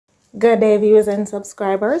Good day, viewers and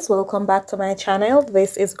subscribers. Welcome back to my channel.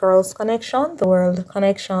 This is Girls Connection, the World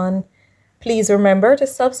Connection. Please remember to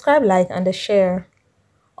subscribe, like, and share.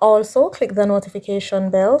 Also, click the notification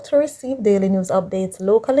bell to receive daily news updates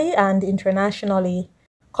locally and internationally.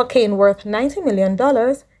 Cocaine worth $90 million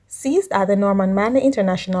seized at the Manley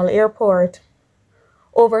International Airport.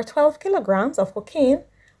 Over 12 kilograms of cocaine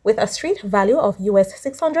with a street value of US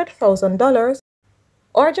 $600,000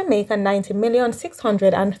 or Jamaican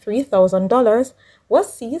 $90,603,000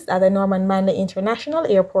 was seized at the Manley International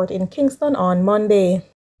Airport in Kingston on Monday.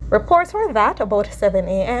 Reports were that about 7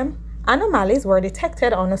 a.m., anomalies were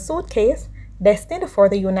detected on a suitcase destined for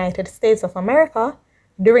the United States of America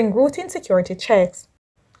during routine security checks.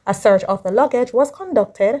 A search of the luggage was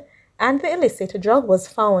conducted and the illicit drug was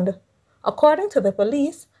found. According to the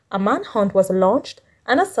police, a manhunt was launched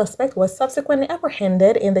and a suspect was subsequently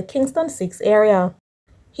apprehended in the Kingston 6 area.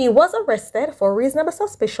 He was arrested for reasonable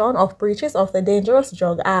suspicion of breaches of the Dangerous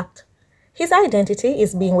Drug Act. His identity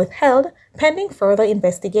is being withheld pending further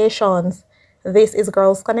investigations. This is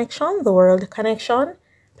Girls Connection, the World Connection.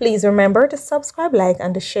 Please remember to subscribe, like,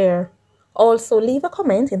 and share. Also, leave a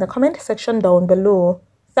comment in the comment section down below.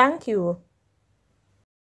 Thank you.